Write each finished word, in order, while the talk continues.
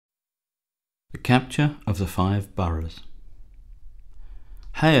Capture of the 5 boroughs.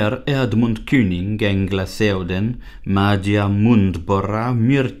 Her Edmund Kuning engla seuden, magia mundborra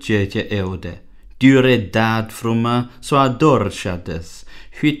myrtjetje eude, dure dad frumma swa dorshades,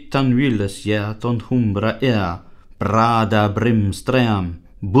 hyttan willes jät on humbra brada brimstream,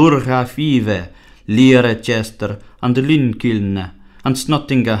 burga five, lire chester, and linkilne, and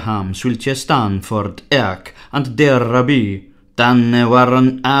Snottingham, swiltje Stanford, and Derby, danne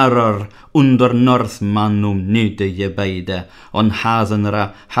waren error under Northmanum nyde je beide, on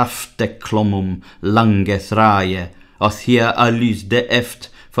hazenra hafte klomum langes raje, oth hier alysde eft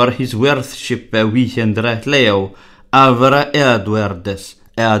for his worthship wiechendre leo, avra Edwardes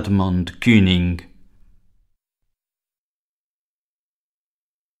Edmund Kuning.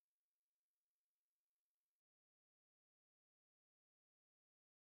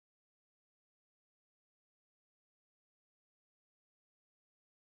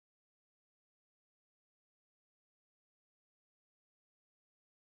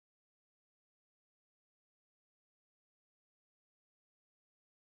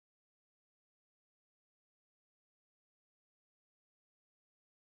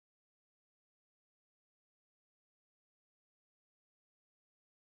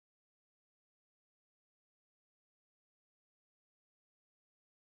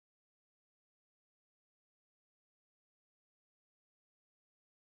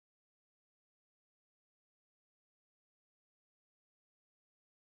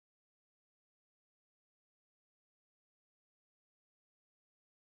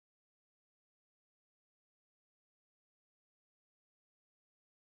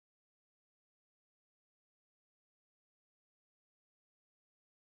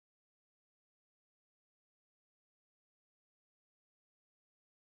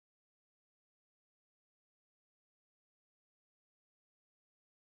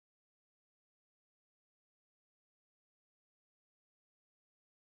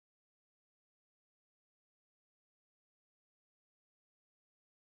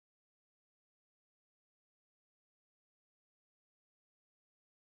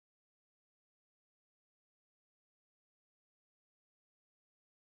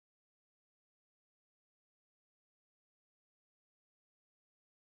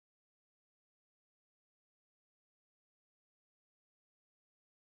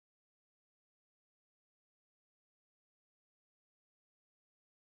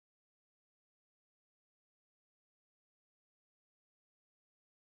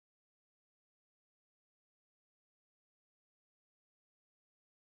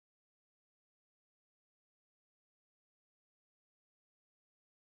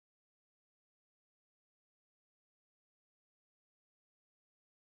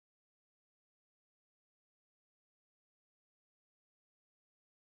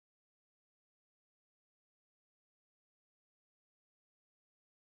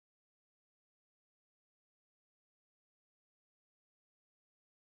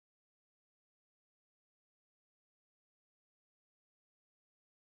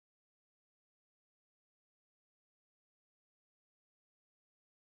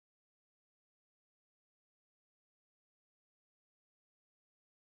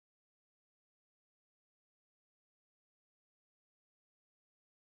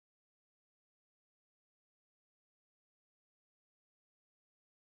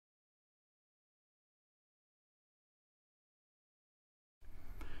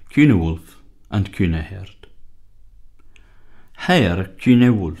 Cynewolf and Cynehead. Her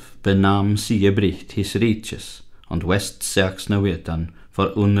Cynewolf benam sie bricht his riches, and west Saxna wetan for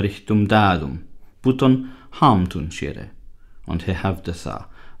unrichtum dadum, buton hamtun shire, and he havde tha,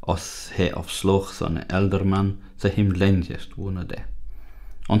 oth he of sloch thone elderman the him lengest wonade.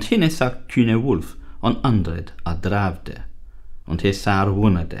 And hinne tha Cynewolf on andred a dravde, and he thar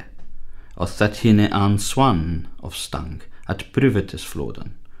wonade, oth that hinne an swan of stang at privates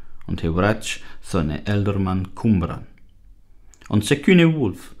floden, and he wratch thone elderman kumbran. And se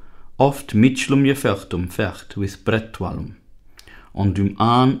Cynewolf oft mitchlum je fecht with bretwalum, and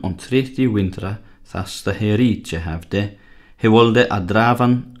an on 30 wintra thas the heriche havde, he wolde a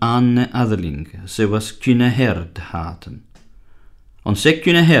dravan Anne Atheling, se was Cynehead haten. And se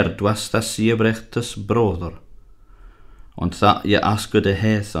Cynehead was the Siebrechtes brother, and tha je askude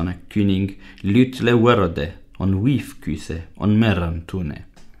hes on a Kuning lutle werde, on wiefkuse, on merran tune,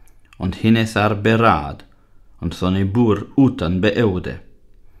 and hinne thar berad, and thone boer utan beeude.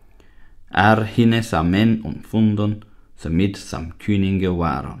 Hinne tha men funden, the mid tham Kuninge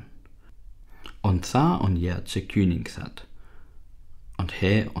waren. And tha on jert se Kuning thad, and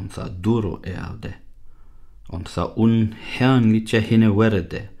he on tha duro eerde, and tha unhernliche hinne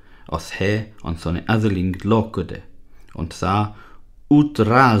werde, oth he on thone atheling lokode, und tha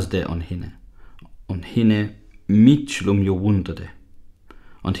utrasde on hinne mitslum jo wunderde.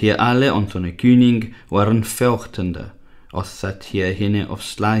 Und hier alle on thone König waren feuchtende, oth that hier hinne of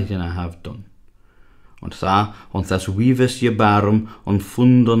slagene havdon. Und tha on thas wives je barum und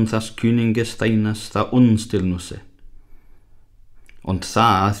fundon thas Königes theinas tha unstilnusse. Und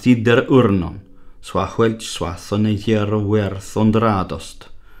tha thider urnon, swa hwelch swa thone jere werth und radost.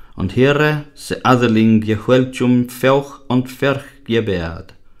 Und here se atheling je hwelchum feuch und ferch je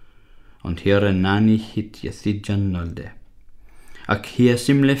bead. Und here nani hit je thidjan nolde. Ac hier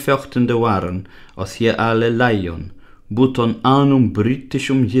simle feuchtende waren, oth hier alle leion, buton anum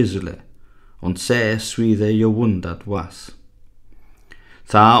britischum gisle, und se swide je wundat was.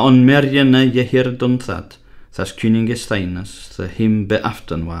 Tha on merjene je hirdon that, thas Königes theinas, tha him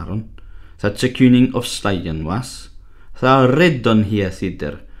beaften waren, that se König of Slaien was, tha reddon hier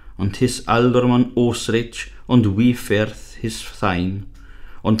thider, und his alderman Osrich und Wieferth his thain,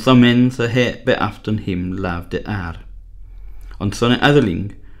 und tha men tha he beaften him lavde Und thone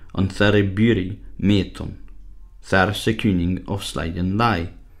atheling, und tha reburi meton, thar se König of Slaien lai,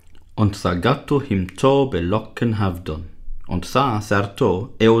 und tha gatto him to belocken havdon, und tha thar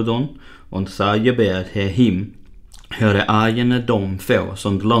to eudon, und tha jebead he him, höre ajene dom feos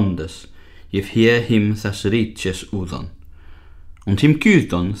und landes, jef hier him thas riches udon. Und him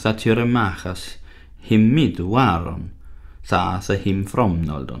kudon that höre machas, him mid waron, tha him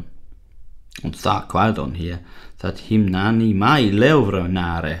fromnoldon. Und tha quadon hier, that him nani mai leuvre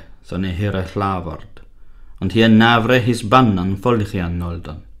nare, thone here hlavord, und hier navre his bannan folgian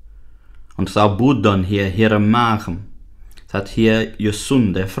noldon. Und tha budon hier machem, that hier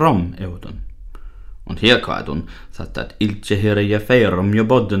jusunde from eudon. Und hier quadon, that ilche here je feirum je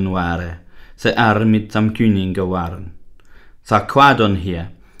bodden ware, se mit tham Könige waren. Tha quadon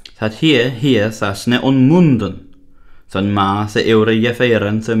hier, that hier thas ne on munden, than ma se eure je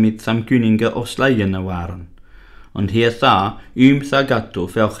feiren se mit tham Könige of Slaien waren. Und hier tha tha gatto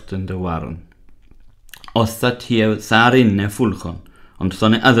feuchtende waren. Oth that hier tharinne fulchon, und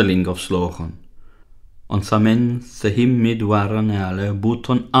thone atheling of slochon. Und tha men se him mid waren alle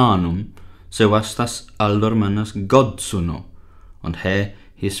buton anum, se was das aldermannes godsuno, und he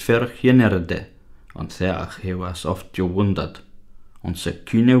his ferch nerde, und theach he was oft jo wundad, und se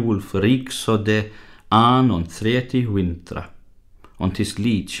Cynewolf riksode an und 30 wintra, und his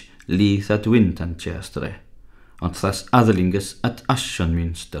leech lieth at wintanchestre, und thas athelinges at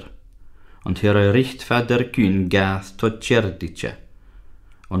Aschenmünster, und here richtfader Kyn gath tot Cerdice,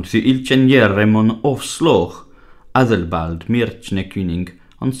 und für ilchen jeremon of sloch, Adelbald mirchne König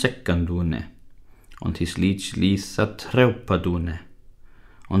und Sekandune, und his leech lieth at Treupadune,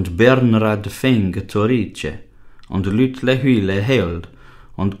 und Bernrad feng Torice, und Lütle Hüle held,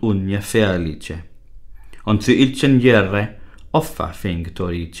 und Unje Ferliche, und für ilchen jerre Offa feng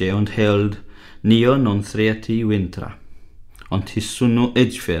Torice, und held Nion und 30 wintra, und his sunu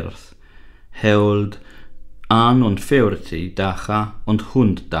Edgeferth held an und 40 dacha und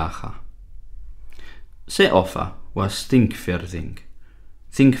 100 dacha. Se Offa was Thingferthing,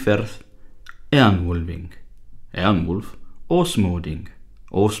 Thingferth Eanwulving, Eanwulf Osmoding,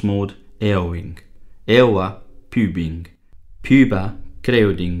 Osmod Eowing, Eowa Pubing, Puba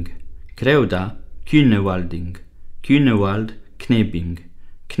Creuding, Creuda Cynewalding, Cynewald Knebing,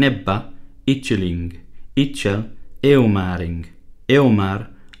 Knebba Itcheling, Itchel Eomaring, Eomar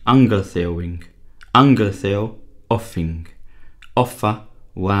Angeltheowing, Angeltheo Offing, Offa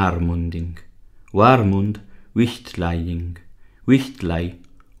Warmunding, Warmund Wichtleiying, Wichtlei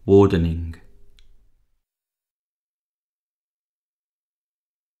Wodening.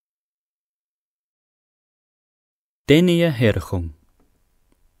 Denie Herchung.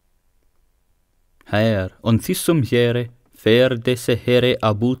 Her, und thissum jere, fer desse here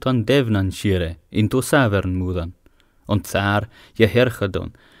abutan devnan shire, into savern mudan, und thar je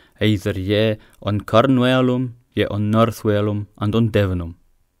herchadon, either je on Cornwallum, je on Northwellum, and on Devonum,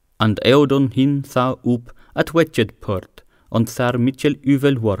 and eudon hin tha up at Wedgetport, und thar Mitchell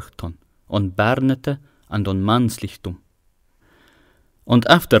üvel worchton, und Barnete, and on Manslichtum. Und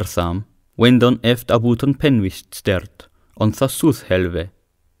after tham, wendon eft abuton Penwist stert, und tha Soothhelve,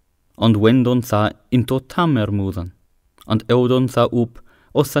 und wendon tha into Tamermudan, und eudon tha up,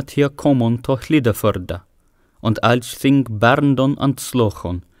 os that hier common to Hlideförda, und alch thing Barndon and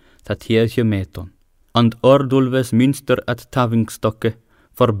Slochon, that hier meton, and Ordulves Münster at Tavingstocke,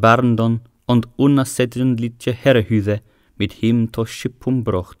 for Barndon, und unnassedendliche Herrehüde, mit him to Schippum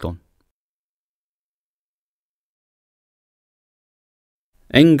brochton.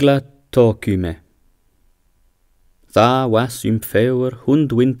 Engla Tokyme. Tha was feuer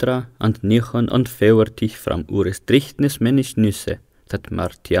 100 wintra and 49 fram ures drichtnes mennisch nysse, dat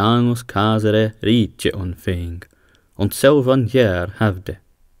Martianus casere rietje onfeing, und so van jaar havde.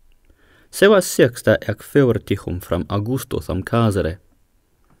 Se was 46 fram Augustus am casere.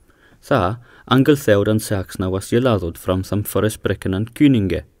 Tha angel theudan saxna was geladod fram sam forresprekken an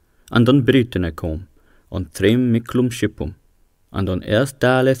Könige, and on Brytene kom, on 3 miklum schippum, and on erst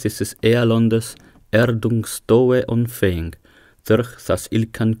dale thisses Earlandes erdungstoe onfeing, durch thas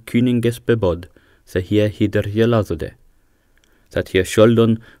ilkan Königes bebod, the hier hider geladode, that hier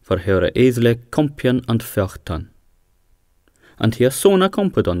schuldon for höre edle kompian and fechtan. And hier sona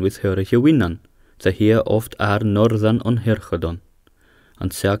kompedon with höre gewinnan, the hier oft northern on hergedon.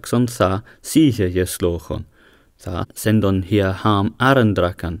 And Saxon tha siege geslochen, tha sendon hier ham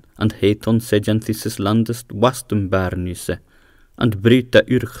arendrakan, and heton sejan thisses landes wastumbarnüsse, and bryta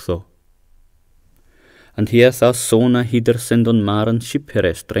urchtho. And hier tha sona hider sendon maren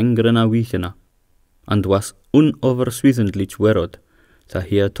schiphere strengrena wichena, and was unoverswissendlich werod, tha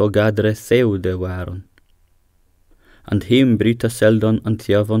hier togadre theude waren. And him bryta seldon and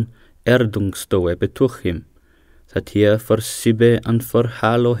javon erdungstoe betuch him, that hier for Sibbe and for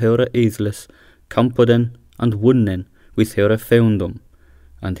Halo höre edles, kampoden and wunnen with höre feundum,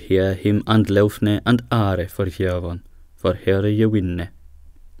 and hier him and laufne and are for javon, for höre gewinne.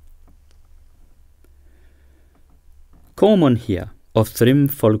 Komon hier of 3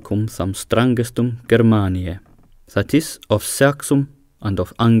 folkum sam strangestum Germanie, that is of Saxum and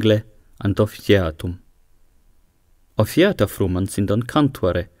of Angle and of Jeatum. Of Jeatafruman sind on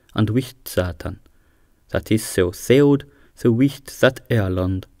Kantware and Wicht Satan, that is so theod, so wicht that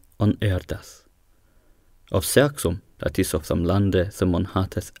Erland on Erdas. Of Saxum, that is of some lande, the mon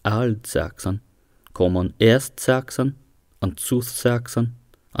hates Alt Saxon, kom on Erst Saxon, and South Saxon,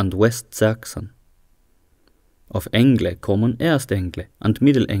 and West Saxon. Of Engle kom on Erst Engle, and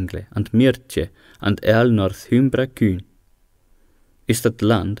Middle Engle, and Mirtje, and North Humbra Kyn. Is that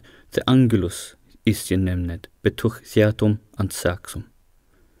land, the Angulus, is genemned, betuch Theatum and Saxum.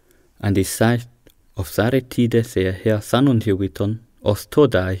 And is sagt, of thare tide thea her thanon hiwiton, oth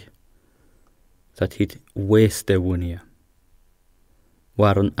todai, that hit weste wunia.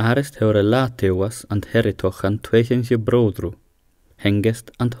 Waron arest höre Latewas and heritoch and twechenje brodru,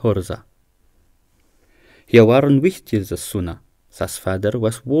 hengest and horza. Hier waron wichtiges suna, thas vader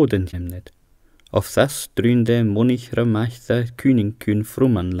was woden jemned, of thas stründe monichre machtha kyn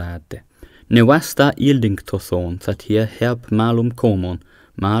fruman lade. Ne was da ilding tothon, that hier herb malum komon,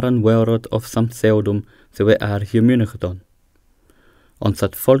 maren werod of sam theodum, the we gemünigdon. Und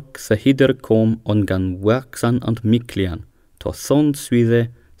that folk the hider kom on gan waxan and miklian, to thon swide,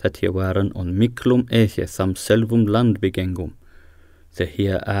 that hier waren on miklum eche sam selvum landbegengum, the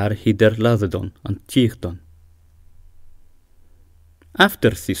hier hider ladedon and tierdon.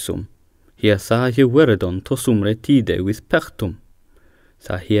 After thisum, hier tha je weredon to sumre tide with pechtum,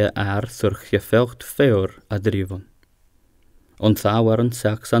 tha hier thurch gefeucht feur adrivon. Und tha waren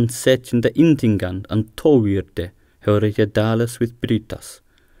Saxan setjende intingand and towierde, höre je dales with brytas.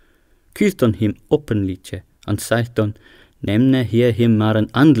 Kyston him oppenliche, and seichton, nemne hier him maren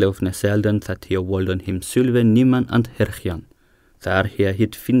andlaufne selden, that hier woldon him sylve niman and herchian, thar hier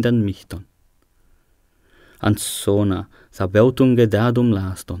hit findan michton. And sona, tha beutunge dadum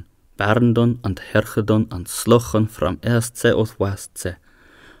laston, barndon and herchedon and slochen from erstse of wastse,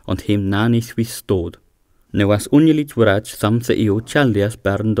 und him nanich wie stod. Ne was unjelich vrach samse io Chaldeas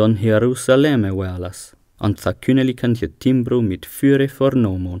barndon Jerusaleme wealas, and tha kynelikan je timbro mit fyre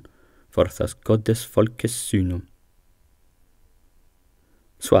fornomon, for thas Goddes folkes synum.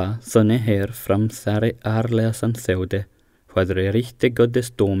 Swa thone her fram thare arleas an theude, hwadre richte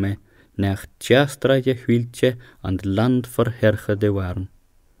Goddes dome, nach tjastra je hviltje and land forhergede waren.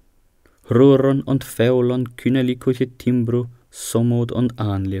 Ruron und feulon kyneliku je timbro, somod und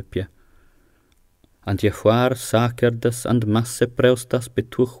anlepje. And je hwaar sakerdes and masse preustas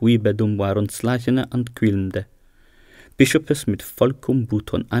betuch wibedum waren slagene and quilmde. Bischopes mit volkum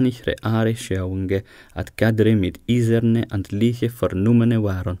buton anichre are schauenge, at gadre mit iserne and liche vernummene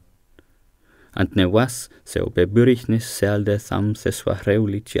waren. And ne was, seu beburichnis selde tham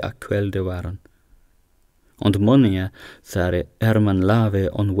seswachreuliche aquelde waren. Und monia, thare erman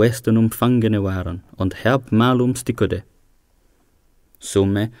lave on westen umfangene waren, und herb malum stikode.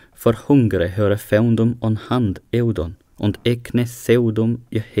 Summe verhungre höre feundum on hand eudon, und ekne theudum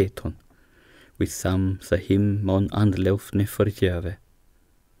je heton, with sam the him mon andlaufne verjave.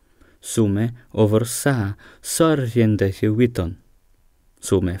 Summe over sa sorgende je witon,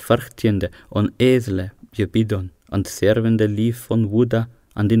 summe verchtjende on edle je bidon, and servende lief on wuda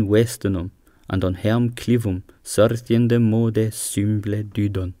and in westenum, and on herm clivum sortiende mode symble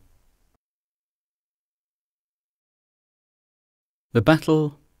dydon. The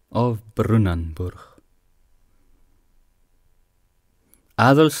Battle of Brunanburgh.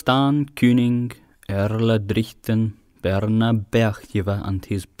 Athelstan König Erla Drichten Berna Bergjiva and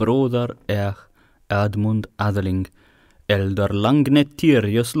his brother Edmund Atheling elder langne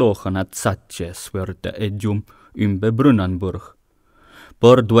Tyrius lochen at Satche swerde Edjum be Brunanburgh.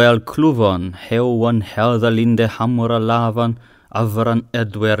 Bordwell Kluvon heuon herðalinde hamura lavan avran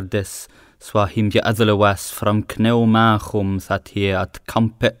Edwardes swahimje Athlewas from Kneumachum that he at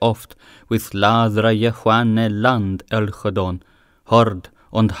kampe oft with ladra Jehuane land Elchedon Hord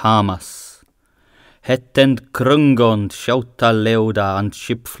und Hamas. Hettend krungond sjauta leuda and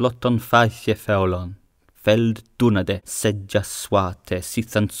shipflotton fache faulon. Feld dunade sedja swate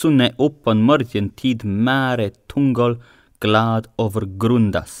sithan sunne upp on morgen tid mare tungol glad over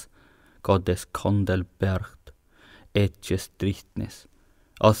grundas. Goddes kondel bergt, etjes drichtnes.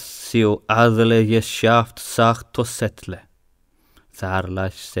 Ossio adle je schaft sagt to settle.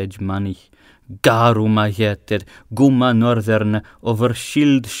 Tharlas sej manich. Garuma heter, gumma northerne, over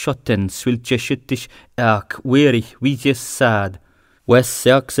shield schotten, swiltje schüttisch weerig, wietjes sad.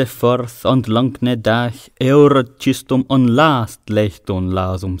 Wesseakse forth und langne dach, chistum on last lechton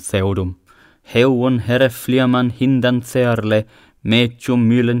lasum theodum. Heuon herre fliaman hindan therle, mechum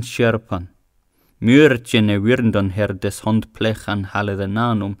mülen scherpan. Mürtjene wirndon herdes hond plechan halle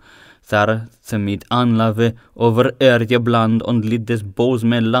nanum, thar themid anlave over erje bland und liddes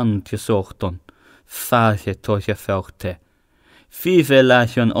bosme land gesochton. Fache toche fauchte. Five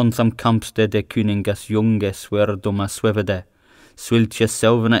lachon onsam kampstede Köningas junge swerduma swevede. Swiltje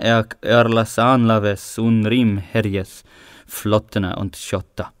selvne erlas anlaves unrim herjes, flottena und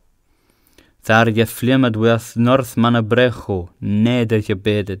schotta. Thar je flimmed with northmanna brecho, neder je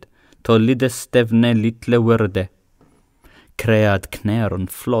beded, to liddes stevne litle werde. Kread kneron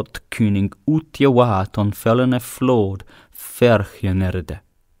flott König utje waat on fellene flod, fergje nerde.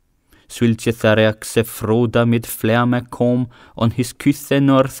 Swiltje thareak se froda mid flamme kom on his kythe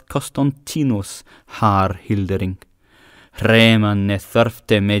north Constantinus haar hildering. Reman ne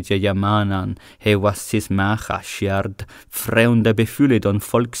thurfte medje jamanan, he was his macha sjard, freunde befüllet on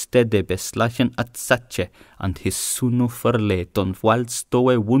folkstede beslachen at satche, and his sunu verlet on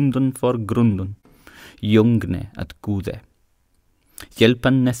waldstoe wunden for grunden. Jungne at gude.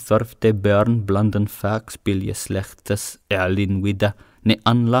 Hjelpen ne thurfte börn blanden fax bilje slechtes erlin wida, ne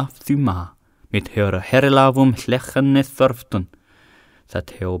anlaf thuma, mit höre herrelavum hlechen ne thurften. That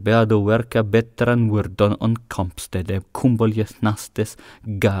heo beado werka betran wurdon on kampstede, kumboljes nastes,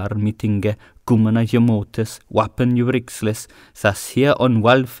 gar mitinge, gummena jemotes, wapen jurixles, thas hier on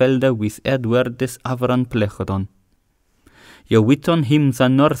walfelde with Edwardes avran plechodon. Jo witon him the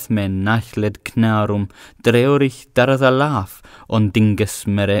Northmen nachled knarum, dreorich darza laf, on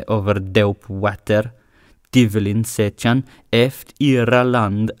dingesmere over deup water, divelin sechan, eft ira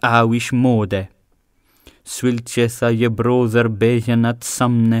land awish mode. Swiltje sa je brother begen at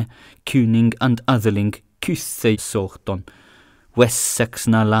samne, König and Atheling, kysse sochton,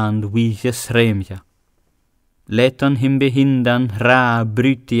 Wessexna land wijes remja. Leton him behindan, ra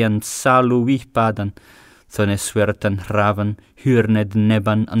brytian salu wihpadan, thone swertan raven, hurned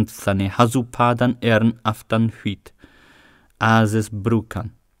neban and thane hazupadan aftan huit. Ases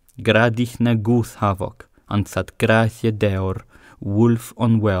brukan, gradichne guth havok, and that gracie Deor, Wulf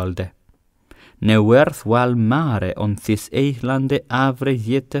on welde. Ne werth wal mare on this eilande avre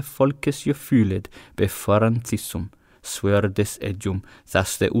jete folkes jo fyled beforan thissum, swerdes edjum,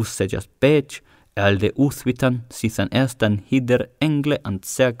 thas de ussejas bech, elde uthvitan, sithan erstan hider engle and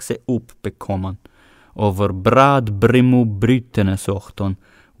sergse up bekomman, over brad brimu brytene sochton,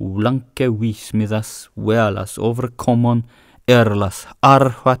 ulanke wismidas welas overkommon, erlas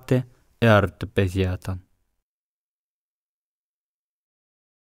arhvate erdbejätan.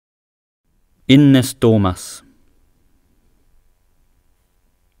 Innes domas.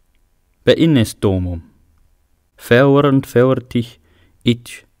 Be innes domum. Feurend feurtig,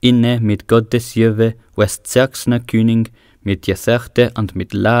 ich inne mit Gottes jöve, west Saxna König, mit Jesechte and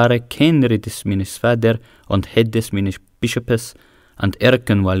mit Lare, kenridis minis Vader, und heddes minis Bischopes, and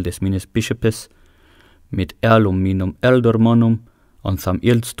Erkenwaldes minis Bischopes, mit Erlum minum Eldormonum, und sam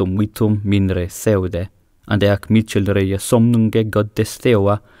ilstum vitum minre Seude, and mitchelreje somnunge Gottes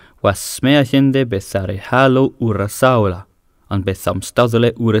Theoa, was smärjende besare halo ura saula, and besam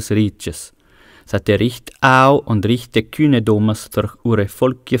stadele ures riches, that richt au und richte kühne domas durch ure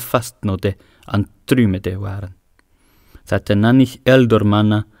folkje fastnode an trümede waren. That nanich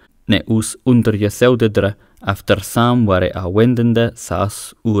eldormanna ne us under je seudedre after sam ware a wendende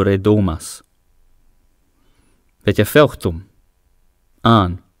sas ure domas, Vet je feuchtum.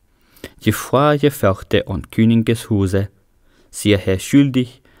 An. Je fwa je feuchte on Königes huse, sie he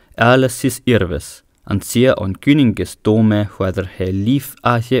schuldig alles sis irves, an sie on Königes dome, whether he lief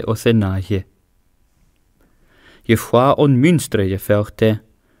ache o se nache. Je fwa on Münster je feuchte,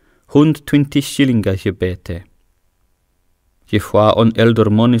 120 shillinga je bete. Je fwa on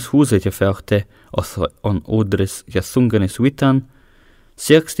Eldormonis huse je feuchte, oth on odres je sungenes witan,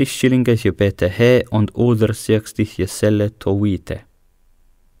 60 shillinga je bete he, und oder 60 je selle to wite.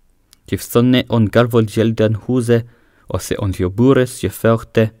 Je sonne on galvolgeldan huse, osse on je bures je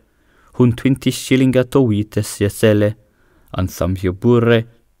feuchte, 120 shillinga to wites je selle, an sam je burre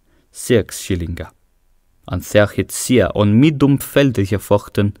 6 shillinga. An serchit sia on midum felde je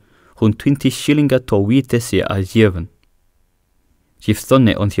fochten, 120 shillinga to wites je aljeven. Je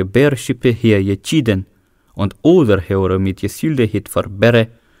sonne on je berschippe hier je chiden, und oder heure mit je sylde hit verberre,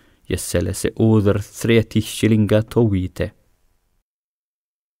 je selle se oder 30 shillinga to wite.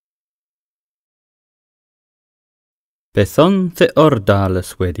 Beson se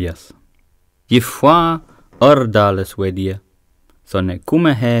ordales wedias. Je fwa ordales wedia. Sonne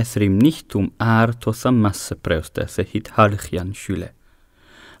kumme he thrim nicht to sam masse preuste se hit halchian schüle.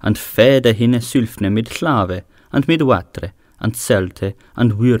 And fede hinne sylfne mit slave, and mit watre, and selte,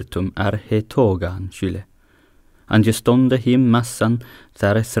 and wirtum he togan schüle. And je stonde him massan,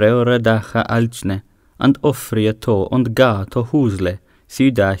 thare threure dacha alchne, and offrie to, and ga to husle,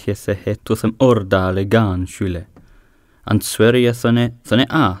 si dache se he to sam ordale gan schüle. And sverige sonne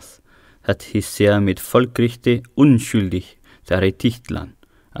aas, hat hisse mit folkrichte unschuldig, thare tichtlan,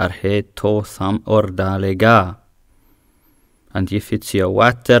 he to sam ordale ga. And je fitsia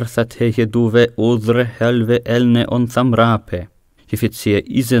water, that he je duve odre helve elne on sam rape. Je fitsia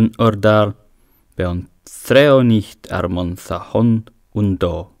isen ordal, beon threo nicht armon sa hond und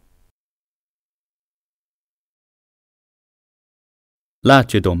do.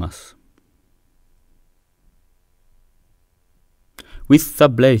 Leechdoms. With the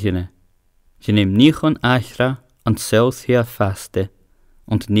blegene, je neem nichon achra, and seus her faste,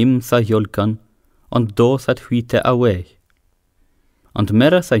 und nim sa jolkan, und do sat huite away. And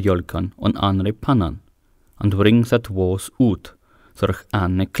mera sa jolkan, und anre pannan, and bring sat wos ut, thurch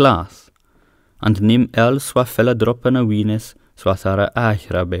anne klaas. And nim swa fella droppena wines, swa thara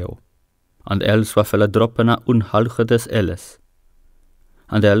achra beo. And swa fella droppena unhalgedes elles.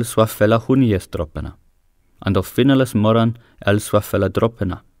 And swa fella hunies droppena. And of finneles moran swa fella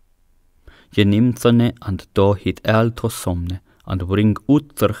droppena. Je nim thone, and do hit to somne, and bring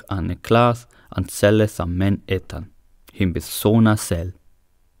ut thurch anne klaas, and selle sam men etan. Him bis sona sel.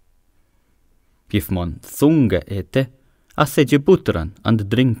 Gif mon thunge ete, asse je butteran and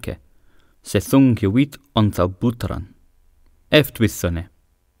drinke. Se thunge wit on thou butteran. Eft wissone,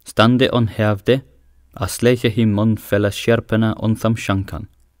 stande on hervde, asleche him mon fella scherpena on tham shankan.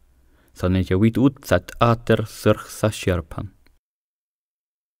 Thone je wit ut that ater thurch sa scherpan.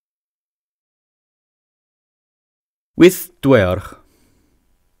 With Dwarf.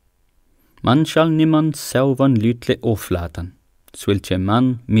 Man shall niemand selvan lytle oflaten, swilche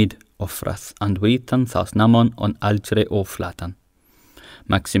man mid offras, and witan thas namon on altre oflaten.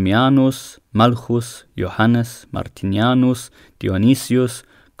 Maximianus, Malchus, Johannes, Martinianus, Dionysius,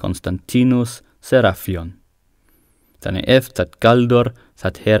 Constantinus, Seraphion. Thane that Galdor,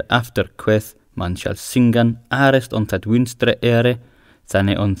 that her after queth, man shall singan, arest on that winstre ere,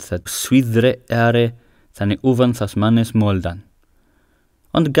 thane on that swidre ere, thane uvan thas manes moldan.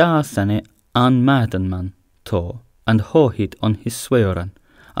 And ga thane an maden man, to, and hohit on his sweoran,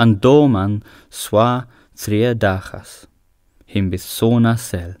 and do man swa 3 dachas. Him bis sona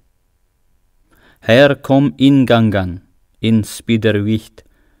sel. Her kom ingangan, in spiderwicht,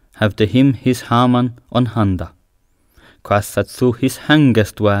 havde him his haman on handa. Quas that thu his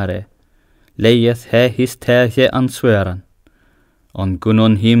hangest ware, leieth he his terje an sweran. On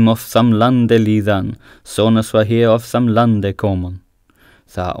gunnon him of sam lande lidan, sonas var he of sam lande komon.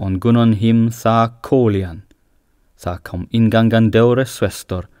 Tha on gunnon him tha kolian. Tha kom ingangan deure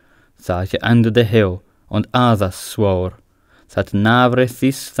swestor, tha je ande heo, und athas swor. That navre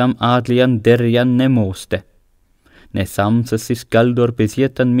this tham adlian derjan nemoste. Ne tham se sis galdor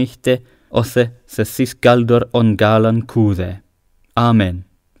besietan michte, osse se sis galdor on galan kude. Amen.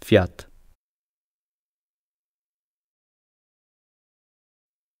 Fiat.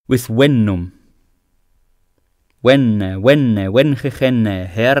 With wennum. Wenge,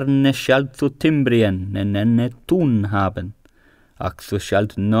 herne schalt zu Timbrien, nenne tun haben. Ach so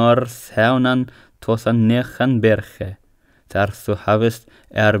schalt north haunan, tosan nechan berge. Daar so havest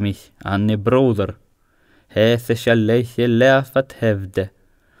mich, anne broder. He se shall leiche leafat hevde,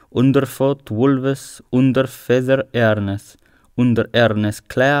 under fot Wulves, under feather Ernest, under Ernest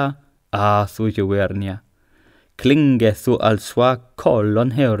klær, thu juernia. Klinge thu alswa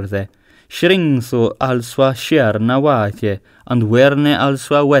kollon herde, shring thu alswa skjerna waatje, and werne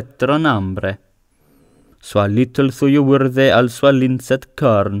alswa wetron ambre. Swa little thu juurde alswa linset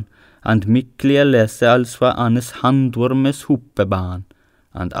körn, and miklia lese alswa anes handwormes huppeban,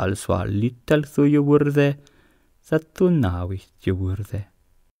 and alswa little thu juurde, that thu nawit juurde.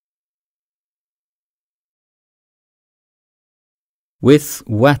 With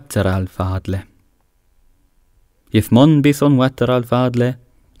wetter alfadle. If mon bison wetter alfadle,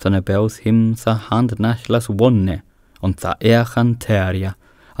 then about him tha hand nashlas wonne, and tha eachan teria,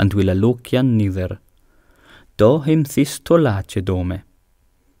 and will a lokian neither. Do him this to lache dome.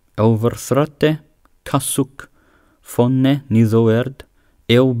 Over throtte, kassuk, fonne nizoerd,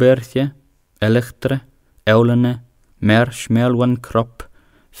 eubertje, elektre, eulene, merschmelwan krop,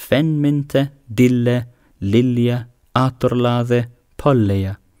 fenminte, dille, lilje, atorlade,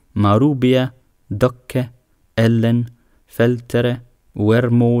 polleja, marubia, dokke, ellen, feltere,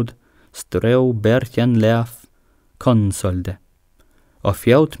 wermod, streu bertjan leaf, konsolde. Og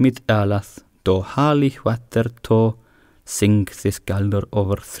fjaut mit alath, do halig watter to, sing this galdur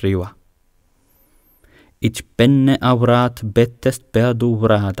over thriwa. Ich benne avrat bettest beadu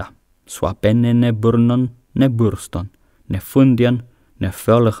vrada, swa benne ne burnon, ne burston, ne fundian, ne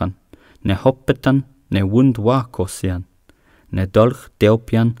fölgen, ne hoppetan, ne wundwakosian, ne dolch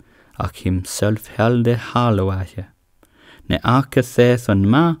deopian, ach himself helde haloaje, ne ake thethon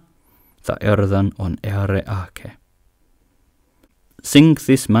ma, tha erdan on ere ake. Sing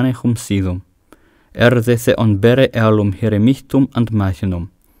this manechum sidum, erdethe on bere erlum heremichtum and machinum,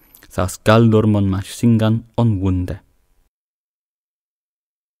 thas galdurmon mach singan on wunde.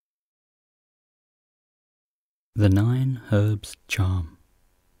 The 9 Herbs Charm.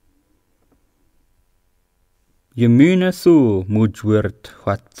 Je mune thu, mujwurt,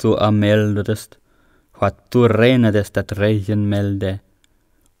 what thu meldest, what thu renedest at regen melde.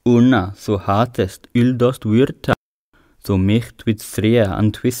 Una thu hatest, uldost wirta, thu micht with threa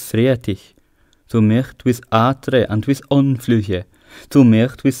and with threatich, thu micht with atre and with onflüche, thu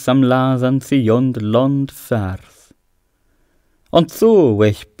micht with samlasan thiond lond verth. Und thu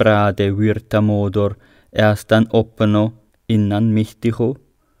wech brade wirta modor, erst an oppeno, innan michticho,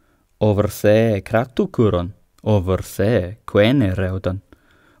 over se kratukuron, over se quene reudan,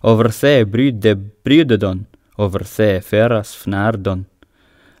 over se bryde brydedon, over se feras fnardon.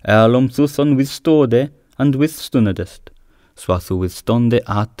 Erlum thuson withstode and withstunedest, swa thu withstonde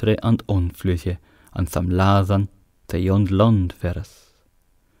atre and onflüche, and samlasan theiond lond veras.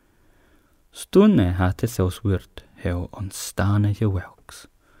 Stunne hatte theos wirt, heu on stane je welks.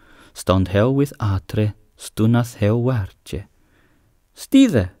 Stond heu with atre, stunas heu wartje.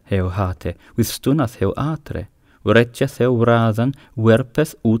 Stide heu hate, with stunas heu atre, wretches heu radan,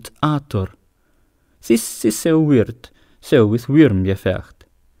 werpes ut ator. This is heu wirt, seu with wyrm je vecht.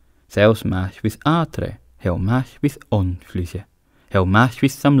 Theus mach with atre, heu mach with onflüche, heu mach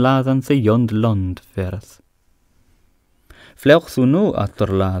with samladan theiond lond veras. Fleuch thu nu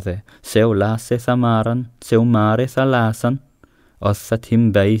atorlade, seu lase thamaran, seu mare thalasan, os that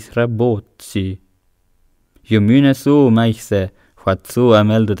him beithra bootsi. Je mune thu meichthe, what thu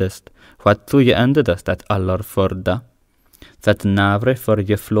meldedest, what thu je endedest at allor forda. That navre for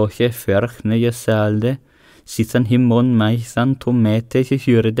je floche verchne je salde, sithan him on meichan to mete je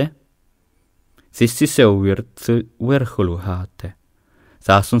hyrde. This is seu wirt thu werchulu hate.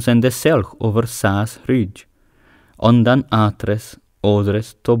 Thasun sende selch over saas rydj, ondan atres,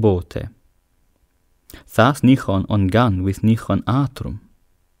 odres to bote. Thas nichon on gan with nichon atrum.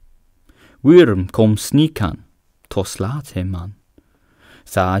 Wyrm kom snikan, to slaat he man.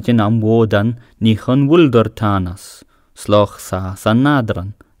 Thagen am wodan nichon wulder tanas, sloch thas an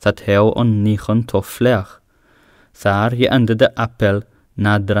nadran, that heu on nichon to flech. Thar je ende de appel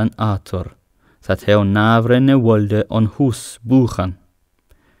nadran ator, that heu navre ne wolde on hus buchan.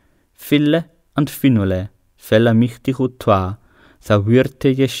 Fille and finule, fella michtig ut twa, tha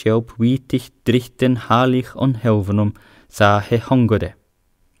wirte je sjaup wietig drichten halig on helvenum, tha he hongode.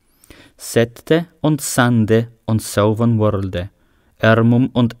 Sette und sande und sauvan worlde, ermum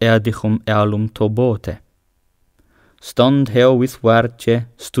und erdichum erlum to bote. Stond heu with wartje,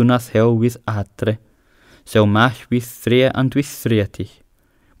 stunath heu with atre, seu mach with thre and with threatich,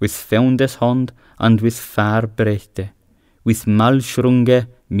 with feundes hond and with far brechte, with malschrunge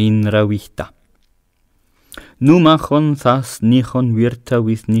minra wichta. Nu machon thas nichon wirta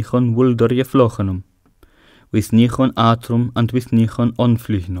with nichon wulder je flochenum, with nichon atrum and with nichon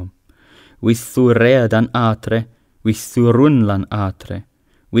onflüchnum, with thu readan atre, with thu runlan atre,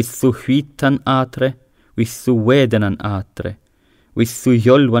 withu hwitan atre, withu wedenan atre, withu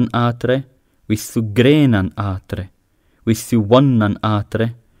jolwan atre, withu grenan atre, withu wonnan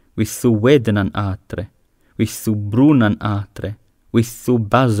atre, withu wedenan atre, withu brunan atre, withu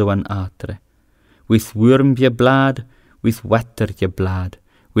bazoan atre, with wormje blad, with wetterje blad,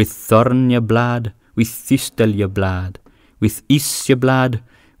 with thornje blad, with thistelje blad, with isje blad,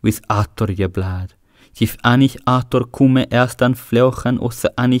 with atorje blad. Gif anich ator kume erstan fleuchen, o se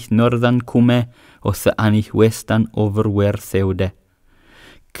anich nordan kume, o se anich westan over wer theude.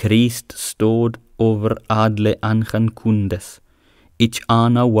 Christ stod over adle anchen kundes. Ich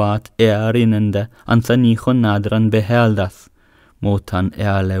ana wat erinnende, an nichon nadran beheldas. Motan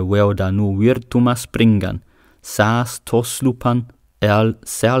erle weuda nu virtuma springan, saas toslupan el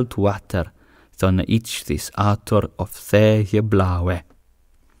selt water, sonne ich this ator of theje blaue.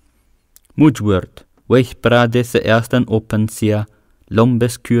 Mujwurt, weich brade se erstan opensia,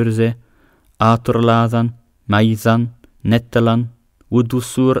 lombes kurse, atorladan, maisan, nettelan,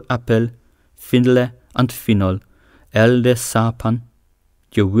 udusur appel, finle and finol, elde sapan,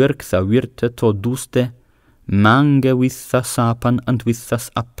 je wirk sa wirte to duste, mange witha sapan and withas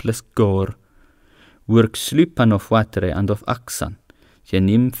apples gore. Wirk slupan of watere and of axan, je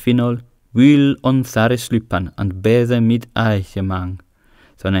nim finol, wil on thare slupan and bethe mid eiche mang.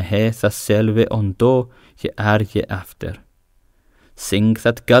 Sonne he sa selve on do je je after. Sing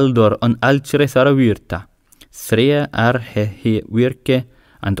that galdor on altre thara wirta, threa he wirke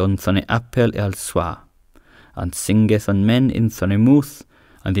and on sonne appel el swa, and singeth on men in sonne muth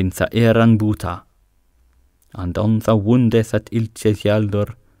and in sa eran buta, and on the wundeth at ilche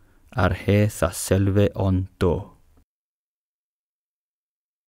jaldor he sa selve on do.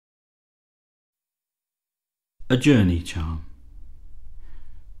 A journey charm.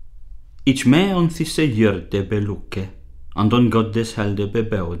 Ich me on thisse jyrde beluke, and on goddes helde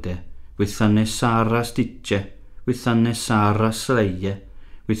bebeude, with thanne sara stitche, with thanne sara sleie,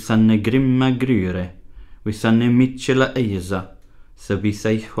 with thanne grimma gryre, with thanne mitchela eisa, the with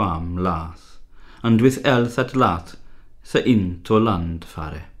ei hwam lath, and with elth at lath, the in to land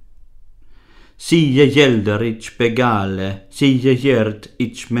fare. Sie jelder ich begale, sie jerd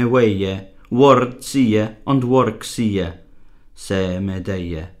ich me weie, word sie and work sie, se me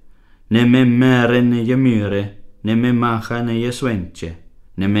deie. Ne me mere ne je myre, ne me macha ne je swentje,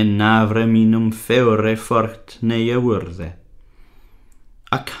 ne me navre minum feure fort ne je wurde.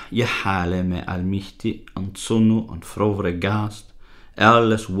 Ak je hale me almichti and sonu and frovre gast,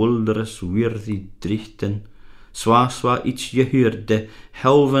 alles wuldres wirdi drichten, swa ich je hyrde,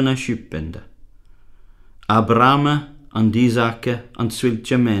 helvene schuppende. Abraham and Isake and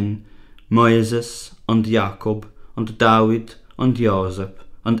zwiltje men, Moses and Jacob and David and Joseph,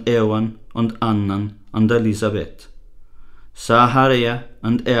 and Ewan, and Annan, and Elisabeth. Saharia,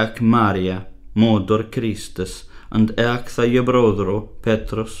 and Eak Maria, Modor Christus, and Eak thaie brodro,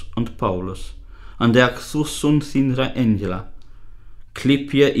 Petrus, and Paulus, and Eak thusund thinra Angela,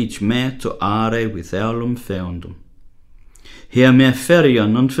 clipje ich me to are with elum feundum. Hier me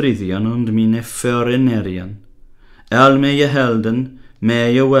ferian and frithian, and mine förenerian. El me je helden,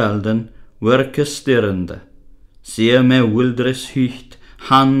 me je welden, werke stirrende. Sie me wildres hycht,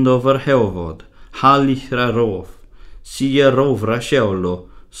 hand over hevod, halichra rov, sie rovra sjaulo,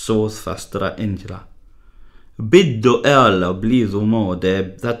 soth fastra Angela. Biddo alla blidu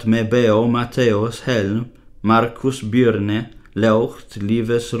mode, that me beo Matteos helm, Marcus Byrne, leucht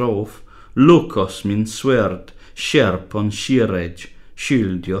lives rov, Lucas min swerd, sherpon shirej,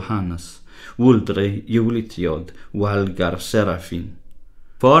 skyld Johannes, wuldre julitiod, walgar serafin.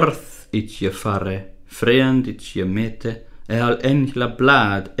 Forth ich je fare, friend ich je mete, al enkla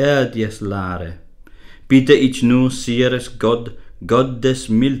blad erdies lare. Bitte ich nu sieres goddes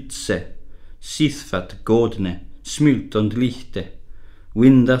miltse, sithfat godne, smult und lichte,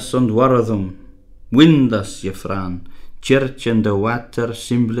 windas und warðum, windas je fran, kirchende water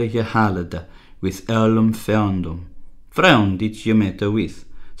simble je halede, with elum feundum. Freund ich je mete with,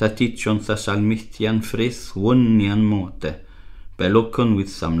 that ich on thas almichtian frith wunnian mote, belukon with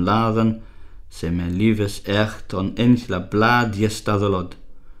sam laden, se me lives echt on enkla blad jestadolod,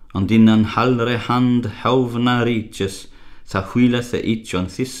 and innan halre hand hauvna riches, tha huilethe ich on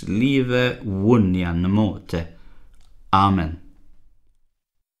this live wunnian mote. Amen.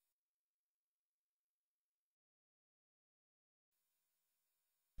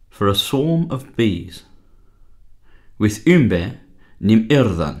 For a psalm of bees. With umbe nim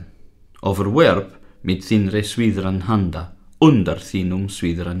irdan, overwerp mit thinre swidran handa, under thinum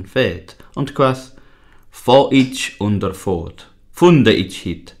swidran fet, und quath, fo ich under fot, funde ich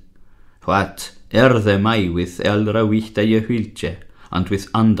hit, what erde mai with eldra wichta je hylche, and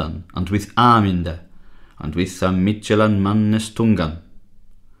with andan, and with aminde, and with a Midtjalan mannes tungan.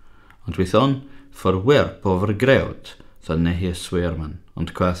 And with on verwerp over greut, þannig hér sverman,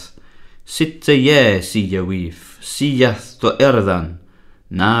 and quath, sitte je wif, siath to erdan,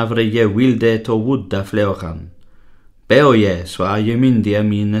 navre je wilde to wudda fleochan. Beo je swa je myndia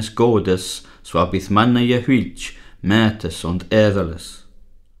mines godes, swa byth manna je hylch, metes und eðales.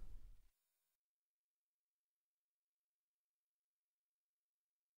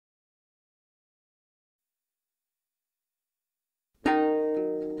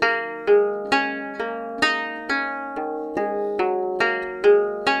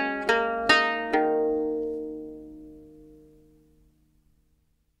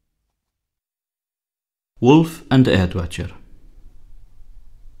 Wulf and Eadwacer.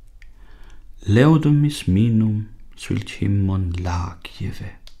 Leudum is minum swilt himmon lag jefe.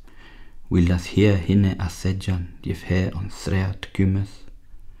 Willath hier hinne athedjan jef he on threat gymeth.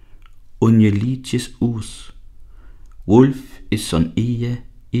 Unje lichis us. Wulf is on ie,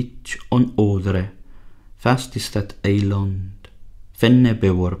 ich on odre. Fast is dat eiland. Fenne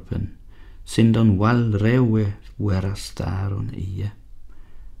beworpen. Sind on wal rewe wera star on ie.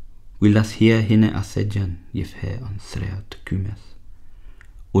 Willath hier hinne athedjan jef he on threat gymeth.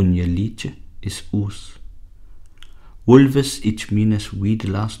 Unje liche is us. Wulves ich mines vid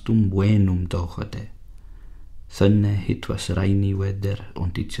lastum venum dochade. Thunne hit was reini weder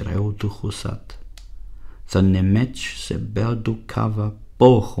und ich reuduchusat. Thunne match se berdu kava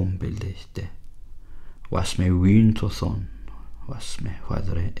bochum belichte. Was me wint othon, was me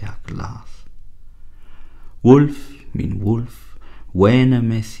hwadre glas. Wulf, min Wulf, wene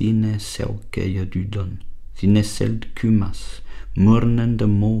me thine selke jadudon, thine seld kumas, murnende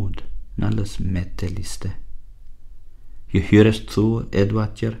mod, nalles meteliste. Je hyrest thu,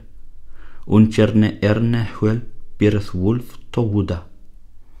 Eadwacer, uncerne erne huel birth Wulf to wuda.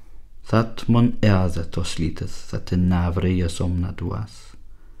 That mon erze to sliteth, that de navre je somnad was,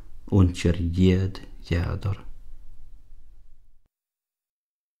 uncer jed jador.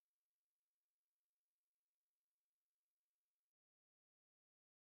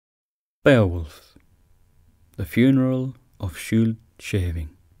 Beowulf, the funeral of Scyld shaving.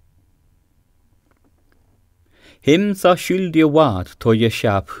 Him tha Scyld je wad to je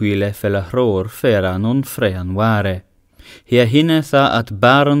sjap huile felle hror feran on frean ware. Hia hinne tha at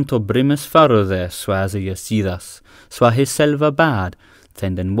baren to brimmes faruthe swaze je sidas, swa his selva bad,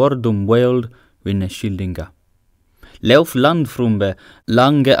 ten den wordum weld winne Scyldinga. Leuf landfrumbe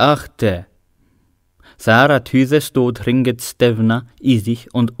lange achte, Thar at hythe stod ringet stevna, isich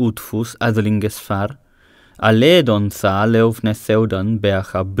und utfus adlinges far. Aledon tha leufne theudan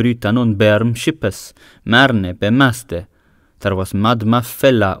beacha brytan und berm shippes, merne bemaste. Thar was madma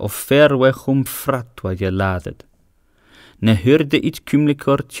fella of ferwechum fratwa je ladet. Ne hyrde ich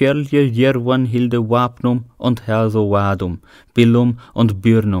kymlikor tjelje jerwan hilde wapnum und herzo wadum, billum und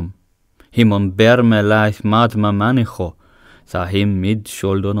byrnum. Himon berme laich madma manicho, tha him mid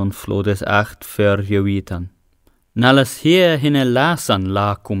sjoldon on flodes acht verjewitan. Nalles hier hinne lasan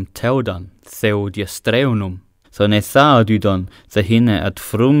lacum teudan, theud je streunum, tho ne thaududon, tha hinne at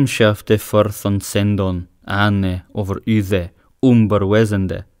frumschafte forthon sendon, ane over uthe,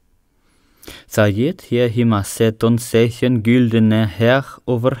 umberwesende. Tha jet hier hima seton sechen güldene herch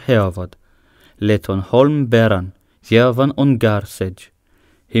over hervod, leton holm beran, jervan on garsej,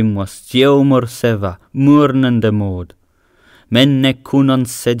 him was tjeumur seva, murnende mod. Menne kunan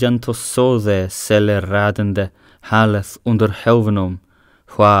sejanto sothe selle radende, haleth under helvenum,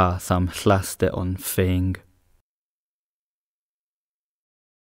 hwa tham hlaste on feng.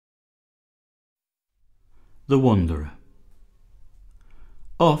 The Wanderer.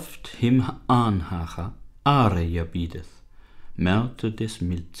 Oft him aanhacha are je biedeth, merte des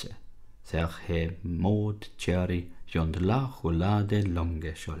milze, thech he mod cherry jond lach lade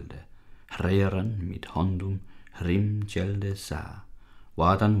longe scholde, hreiren mit hondum, rim gjelde sa,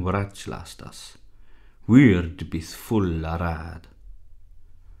 wadan wratslastas, wyrd byth full arad.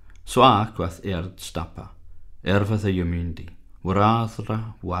 Swak wath stappa, erfath a jumundi,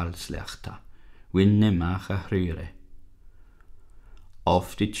 wrathra walslechta, winne macha hryre.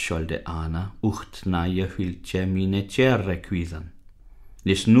 Oft it scholde ana, ucht na je hyltje mine tjerre kwythan.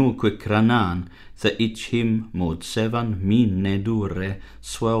 Nis nu quick ranan, tha ich him mod sevan mine dure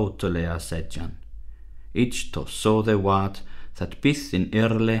swautele asedjan. Ich to sode wat, that byth in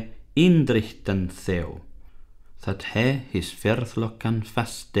erle indrichten theo, that he his verðlokkan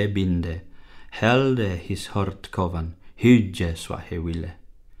faste binde, helde his hortkovan, hydje swa he ville.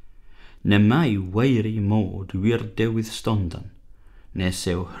 Ne mai weiri mod wirde withståndan, ne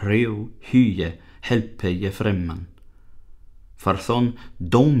seu hrew hye helpe je fremman. Farthon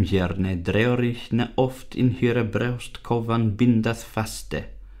domjerne dreorich ne oft in hyre braust kovan bindath faste.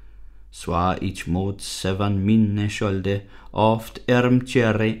 Swa each mod sevan minne skjolde, oft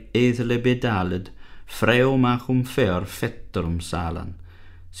tjere edle bedaled, freo machum fer fetterum salan.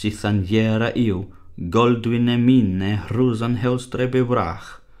 Sithan jera goldwinne minne hrusan helstre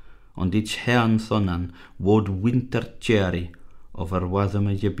bevrach, ond each herrn thonan wod winter tjeri, over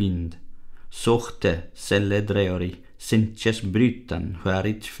wathame je bind. Sochte selle dreori, sintjes brytan, waar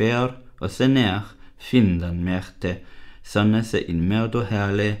each fer, o theneach, findan mechte, thannethe in merdo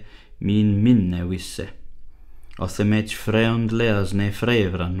herle, min minne wisse. O the mech freond leas ne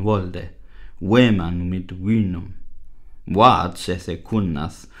frevran wolde, weman mid wynum. Wad sethe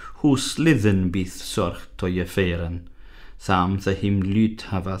kunnath, hu slithen byth sorch to je feren, tham the him lyt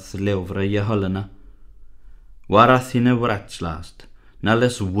havath leuvre je hollena. Warath hinne wratslast,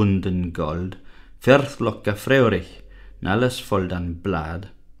 nales wunden gold, verthlokka freurich, nales foldan blad.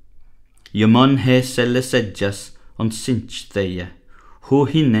 Je mon he selle sedjas, on sinch theie, hu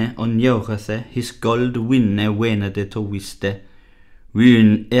hinne on jogathe his gold winne wenede to wiste,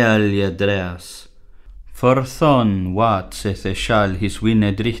 wyn elje dreas. Forthon wat sethe shall his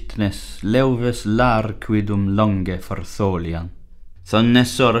winne drichtnes leuves lar quidum longe fortholian. Thonne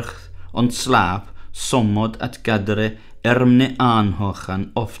sorch on slaap sommod at gadre ermne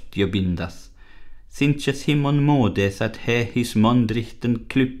anhochan oft je bindath. Thintjeth him on modeth at he his mondrichten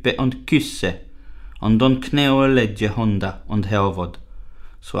kluppe ond kysse, ond on kneo ledje honda ond heovod,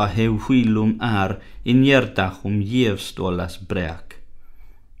 swa he huilum in jerdachum jevstolas break.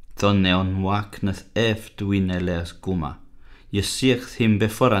 Thonne on wakneth eft wineles guma, je sicht him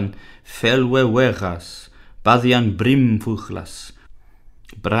beforan felwe wegas, baddian brimfuchlas,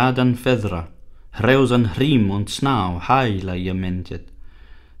 bradan fedra, hreusan hrim ond snau haila je mentjet.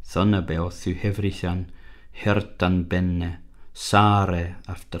 Thonne beoth u hefrichan, hertan benne, sare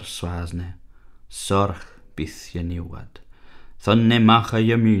after swasne, sorch byth je niwad. Thonne macha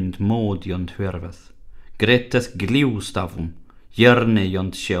je mynd mod jond hwervath, greteth gliwstafum, jerne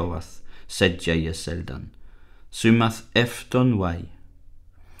jond sjewath, sedja je seldan, sumath efton wai.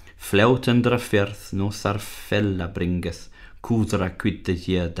 Flautendra fyrth no thar fella bringeth, kudra kwitte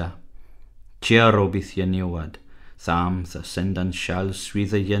jeda. Tjero byth je niwad, tham the sendan shall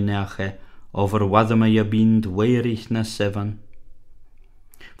swydde je neache, over wathama je bind weirich na sevan.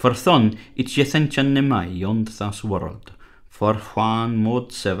 Forthon it je thentjan ne mai jond thas world, for Juan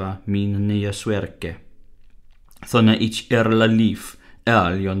mod seva min ne je swerke. Thonne ich erla lief,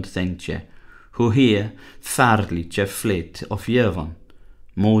 jond thentje, hu hier farlitje flet of jevan,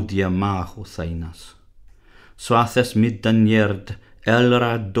 modia mahu thainas. Swathes middan jerd,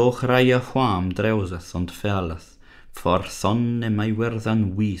 elra dochra je Juam dreuseth ond ferlath, for thonne mai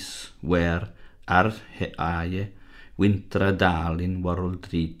werthan wys, wer he aie, wintra dal in world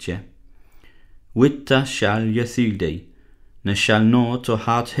riche. Witta shall je thydei, ne shall no to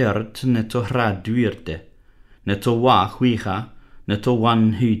hat herd ne to hradwyrde, ne to wach wicha, ne to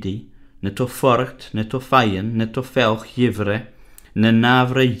wan hydi, ne to forcht, ne to faien, ne to felch jivre, ne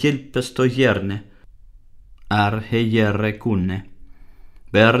navre jilpes to jerne, he jere kunne.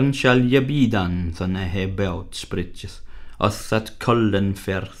 Bern shall je bidan, thonne he beot spritjes, oth that kollen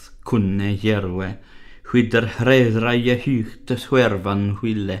ferth kunne jerwe, hwyder hredra je hychte hwervan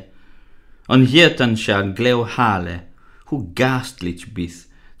hwille. On hietan shall gleu hale, hu gastlich byth,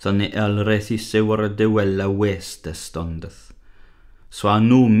 thonne elrethi sewar dewella weste stondeth. Swa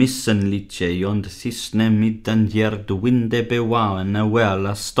nu missen litje jond thisne middan jerd winde bewaen a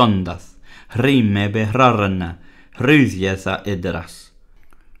wela stondath, rime behrarna, hrydjetha edras.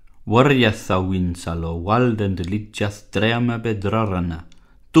 Warjetha winsalo waldend litjath drema bedrarna,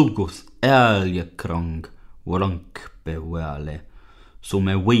 tuguth elje krong, woronk bewale.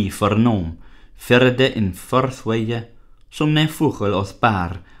 Sume wei fornom, ferde in forthweie, sumne fuchel oth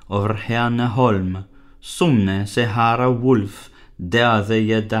bar, over herne holm, sumne se hara Wulf, deade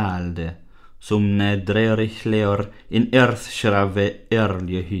je dalde, sumne dreerich leor in earthshrave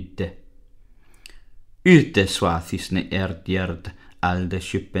erlje hytte. Ute swathisne erdjerd, alde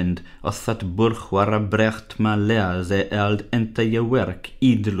schippend, oth that burg wara brecht ma lease eld enta je werk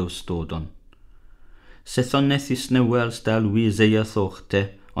idlo stodon. Se thonne thisne welsdal wise je thochte,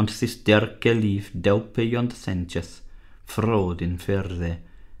 ond this derke lief delpe jond thentjeth, frod in ferde,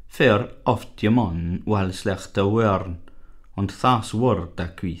 fer oft je mon wal slechte wern, ond thas word a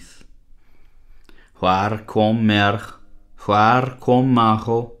kwith. Waar kom merg, waar kom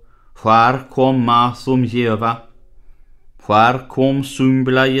macho, waar kom mathum jeva, waar kom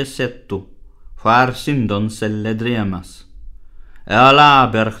sumbla je settu, waar sindon selle dremas. Ela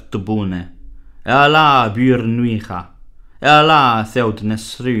bergt bune, ela byr nuicha, la theod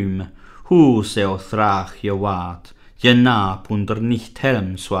nesrym, hw seo thrach je waad, je na ponder nicht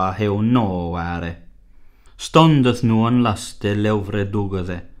helm swa heu no are. Stondeth nu an laste levre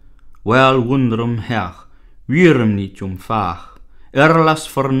dugade, wel wundrum heach, wyrm niet fach, erlas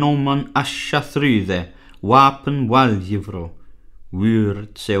vernomen asja thryde, wapen waljivro,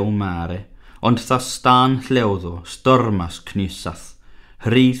 wyrd seu mare, ond thas stan llewddo, stormas knysath,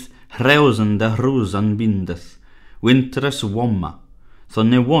 hrydd hrewsen da hrwsan bindeth, wintres womma,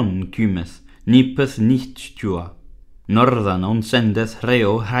 thonne won kymeth, nipeth nicht tjua, northan on sendeth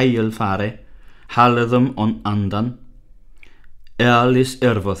reo hael fare, halethum on andan, ealis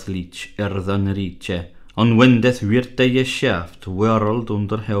erfoth lich erddan riche, on wendeth wirte je schaft, world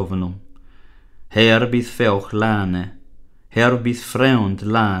onder helvenum. Her bydd fewch lane, her bydd frewnd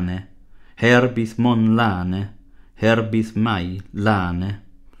lane, her bydd mon lane, her bydd mai lane.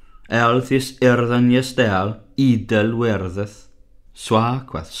 Elthis erddan je stel, idel werdeth. Swa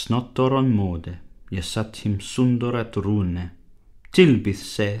quath snotor on mode, je sat him sundor at rune. Til bydd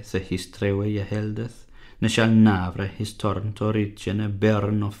se the his trewe je heldeth, ne shall navre his tornt origine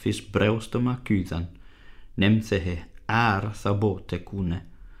bern of his breustum acuthan, nemthe he tha bote kune,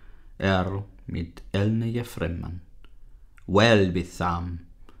 mid elne je fremman. Wel bydd tham,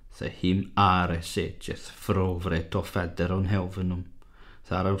 the him setjeth frovre to fedder on helvenum,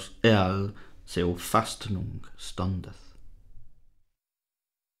 tharaus seu fastnung stondeth.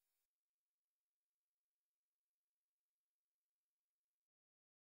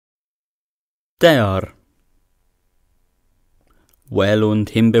 Deor. Wel und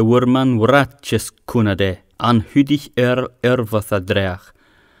him bewurman wratches kunade, an hüdig erfoth a dreach,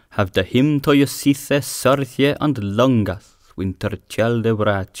 have da him to je sithe sorthje and longath, winter tjelde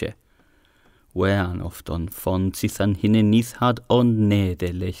wratje. Wean oft on fond sithan hinne nithad on nede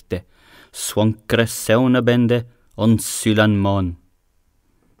lechte, swankre seuna bende on sylan mon.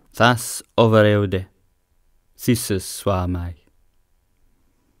 Thas overeude, sisses swamai.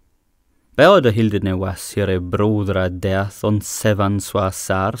 Beode hildene was hire brodra death on sevan swa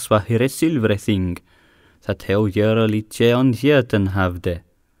sar swa hire silvre thing, that heu jera litje on hjerten havde,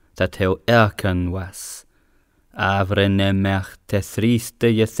 that heu erken was. Avre ne merte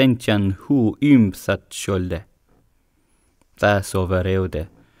thriste je sentjan hu that skjolde. Thas overeude,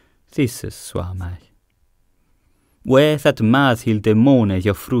 thisses swamai. We that math hilde mone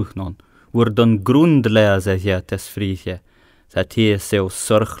je fruchnon, wurdon grundlese hjertes frije, that he seu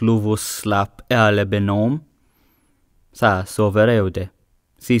sorgluvus slap alle benom, thas overeude,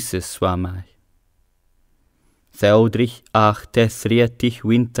 thisses swamai. Theodrich achte thrietich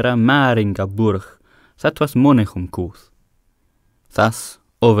wintra maringa burg, that was monechum kuth. Thas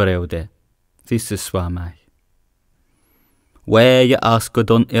overeude, thisses swamai. We je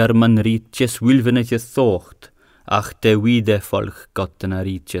askodon man rietjes wilvenetje thocht, ach de wide volk gottena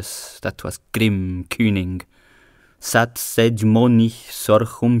rietjes, that was grim kuning. Sat sej monich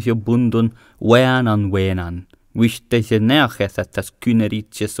sorchum je bundun wean an weanan, wiste je nerche that das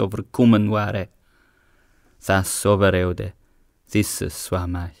kynerietjes overkommen ware. Thas overeude, thisses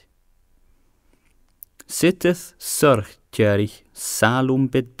swamai. Sitteth sorgtjerich salum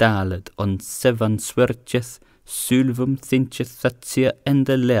bedalet on sevan swertjes, sylvum thintjes that sier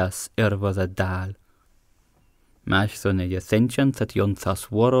ende leas ervoda dal. Mach thonne je thentjan that jon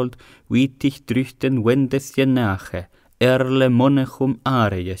thas world witich drüchten wendes je nache, erle monechum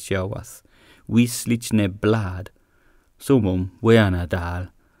are je sjauath, wislich ne blad, sumum weana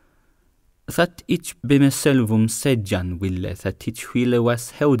dal. That ich bemeselvum sedjan wille, that ich wille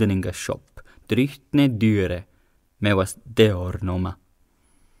was heudeninga shop, drüchtne dyre, me was Deor noma.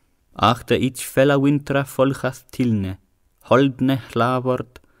 Achter ich fella wintra folchas tilne, holdne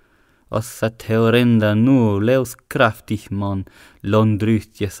hlavord, os that heurenda nu leus kraftig mon, lon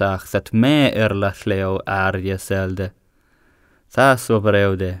drücht je sach, that me erlas leo je selde. Thas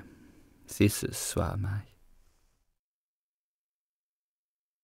overeude, thisses swamai.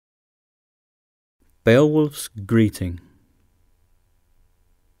 Beowulf's greeting.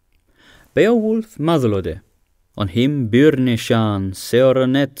 Beowulf madlode, on him byrne shan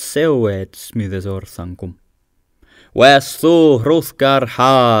seoranet seuet smides orthankum. Wes thu hrothgar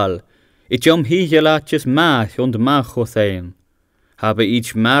hal, ich higelatjes mach und machothein, habe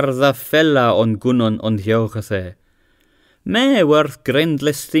ich martha fella on gunnon und jogethe. Me worth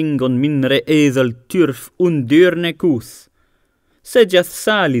grendles thing on minre edel turf undyrne kuth. Sedjath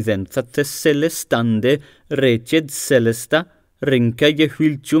saliden that the celestande reced celesta rinka je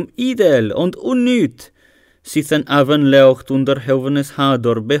hviltjum idel und unnüt, sithen avan leucht under helvenes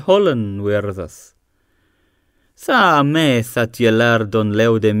hador behollen werdas. Tha me that je lerdon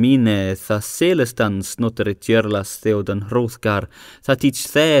leude mine, tha selestan snotter tjerlas theoden rothgar, that ich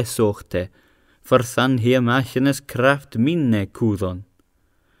the sochte, for than hier machenes kraft mine kudon.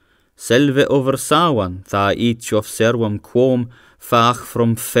 Selve oversawan, tha ich of serwam quom, fach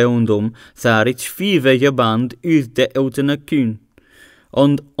from feundum, tha ich five je band uth de outene kuhn.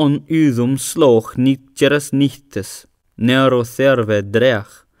 Und on udum sloch niet jeres nichtes, nero serve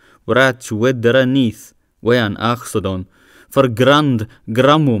drech, wrach wedra nith, wean axodon, for grand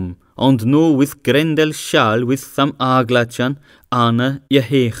gramum, and no with grendel shal with tham aglachan, ana je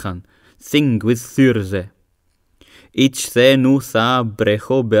hechan, thing with thurze. Ich the nu tha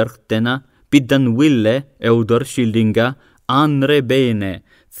brecho berchtena, biddan wille, eudor shildinga, anre bene,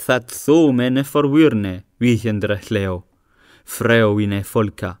 that thomene forwurne, vichendrech leo. Freuine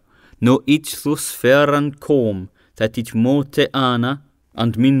folka, no ich thus ferran kom, that ich mote ana,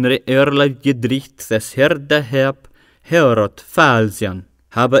 and minre erla gedricht des herde herb, herot falsian.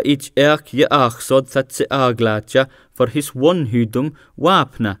 Habe ich je achsod that se aglatja, for his wonhudum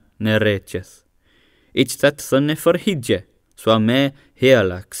wapna ne reches. Ich that thunne forhidje, so me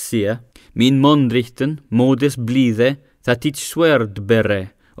herlak sia, min mondrichten modes blide, that ich swerd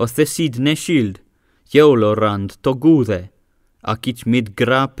bere, of the sidne shield, jolorand to gude, ac ich mid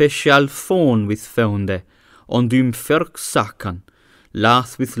grape shall fon with feunde, und ferk sakan,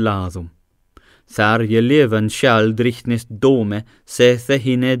 lath with lathum. Thar je leven shall drichtnes dome, sethe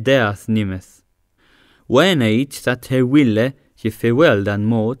hine death nimeth. When ich that he wille, je feweldan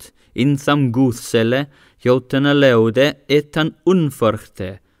mot, in tham guthselle, joten a leude et an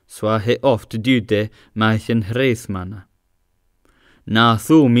unforchte, swa he oft dyde maichen hreithmanna. Na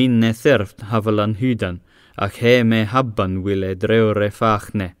thu minne therft havelan hydan, ac he me habban wille dreure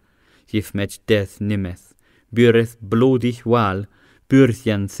fachne, jif mech death nimeth, byreth blodig wal,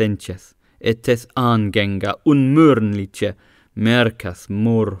 byrthian sencheth, eteth angenga unmurnliche, merkath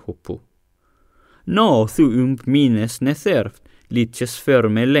morhupu. No thu mines ne therft, liches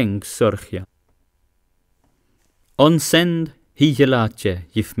ferme lengs sorgia. On send higelatje,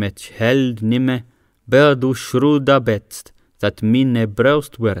 jif mech held nimme, berdu shruda betst, that minne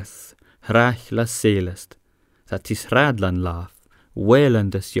braust werth, hrach la selest, that is radlan laf,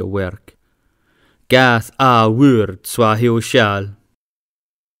 welendes je werk. Gath a word swa hiu shall.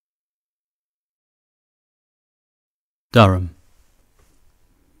 Durham.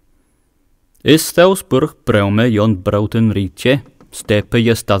 Is thaus burg braume jond brauten rietje, steppe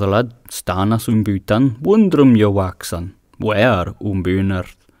je stadalad, stanas butan, wundrum je waxan, where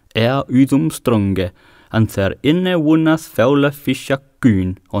bunert, udum stronge, and there inne wunnath faule fisha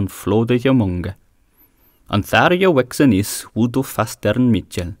kuhn, on flode je monge. And there je wexen is, wudu fastern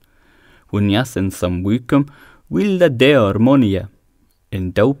mitchel, wunjas in some wikum, wilde Deor monie,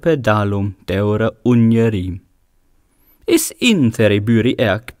 in daupe dalum Deore unjerim. Is in theri buri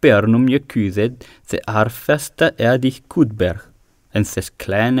bernum je kuzed, the arfesta dich Kudberg, en ses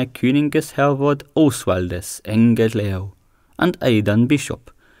kleine Königes hervod Oswaldes engel leo, and Aidan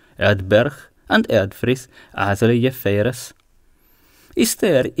bishop, Erdberg and Erdfrith azele je feres. Is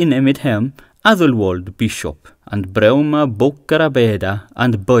there inne mit hem Adelwold bishop, and Brauma Bokkarabeda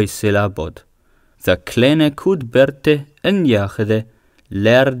and Boisela bod, the kleine Kudberte en jachede,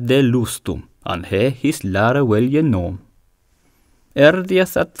 lerde lustum, and he his lara wel je nom. Erdia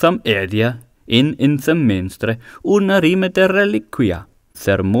sat tham erdia, in tham menstre, una rime de reliquia,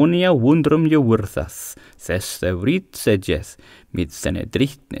 ceremonia wundrum je wurthas, ses de vrit sedjes, mit sene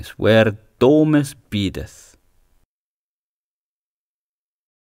drichtnes, wer domes bideth.